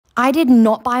I did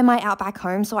not buy my Outback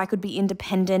home so I could be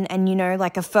independent and, you know,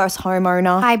 like a first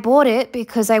homeowner. I bought it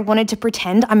because I wanted to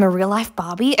pretend I'm a real life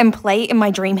Barbie and play in my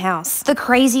dream house. The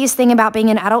craziest thing about being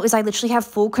an adult is I literally have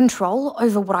full control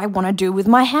over what I want to do with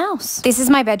my house. This is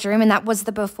my bedroom and that was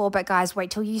the before, but guys, wait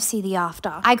till you see the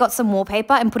after. I got some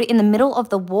wallpaper and put it in the middle of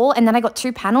the wall, and then I got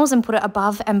 2 panels and put it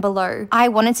above and below. I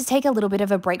wanted to take a little bit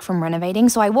of a break from renovating,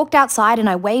 so I walked outside and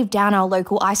I waved down our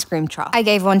local ice cream truck. I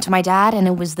gave one to my dad and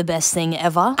it was the best thing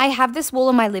ever. I have this wall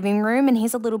in my living room and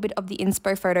here's a little bit of the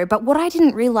inspo photo, but what I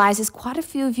didn't realize is quite a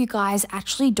few of you guys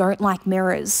actually don't like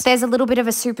mirrors. There's a little bit of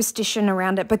a superstition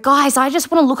around it, but guys, I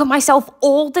just want to look at myself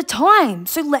all the time,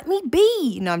 so let me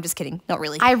be. No, I'm just kidding, not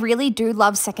really. I really do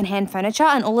love secondhand furniture,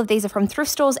 and all of these are from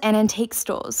thrift stores and antique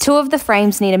stores. 2 of the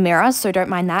frames need a mirror, so don't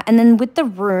mind that. And then with the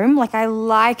room, like, I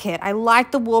like it. I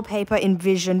like the wallpaper in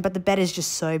Vision, but the bed is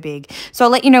just so big. So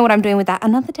I'll let you know what I'm doing with that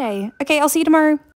another day. Okay, I'll see you tomorrow.